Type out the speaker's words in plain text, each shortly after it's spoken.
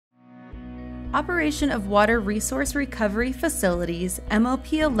Operation of Water Resource Recovery Facilities,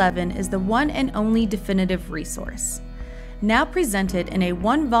 MOP 11 is the one and only definitive resource. Now presented in a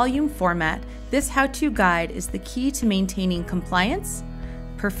one-volume format, this how-to guide is the key to maintaining compliance,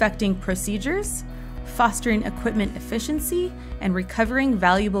 perfecting procedures, fostering equipment efficiency, and recovering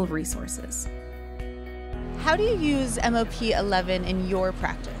valuable resources. How do you use MOP 11 in your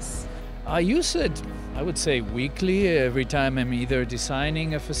practice? I use it, I would say, weekly, every time I'm either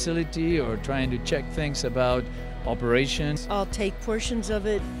designing a facility or trying to check things about operations. I'll take portions of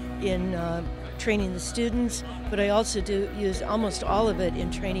it in training the students, but I also do use almost all of it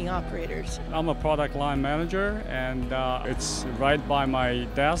in training operators. I'm a product line manager, and it's right by my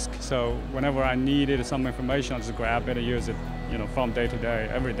desk, so whenever I needed some information, I just grab it and use it, from day to day,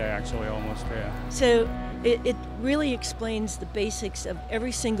 every day actually, almost, yeah. So it really explains the basics of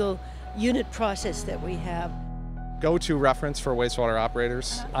every single unit process that we have. Go-to reference for wastewater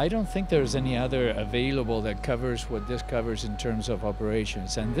operators. I don't think there's any other available that covers what this covers in terms of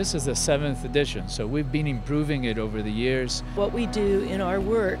operations, and this is the 7th edition, so we've been improving it over the years. What we do in our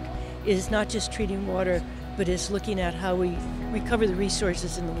work is not just treating water, but is looking at how we recover the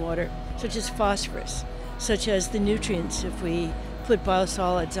resources in the water, such as phosphorus, such as the nutrients if we put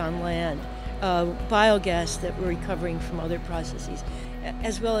biosolids on land, biogas that we're recovering from other processes,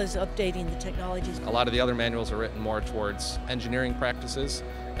 as well as updating the technologies. A lot of the other manuals are written more towards engineering practices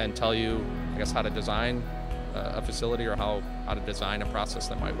and tell you, how to design a facility or how to design a process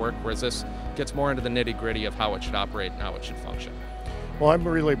that might work, whereas this gets more into the nitty-gritty of how it should operate and how it should function. Well, I've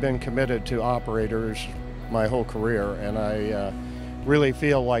really been committed to operators my whole career, and I really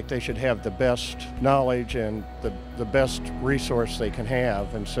feel like they should have the best knowledge and the best resource they can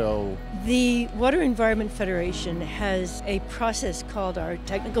have, and so the Water Environment Federation has a process called our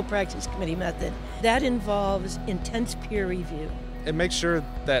Technical Practice Committee method that involves intense peer review. It makes sure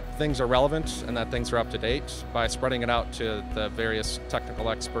that things are relevant and that things are up to date by spreading it out to the various technical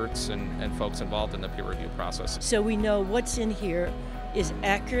experts and folks involved in the peer review process. So we know what's in here is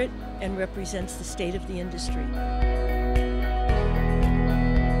accurate and represents the state of the industry.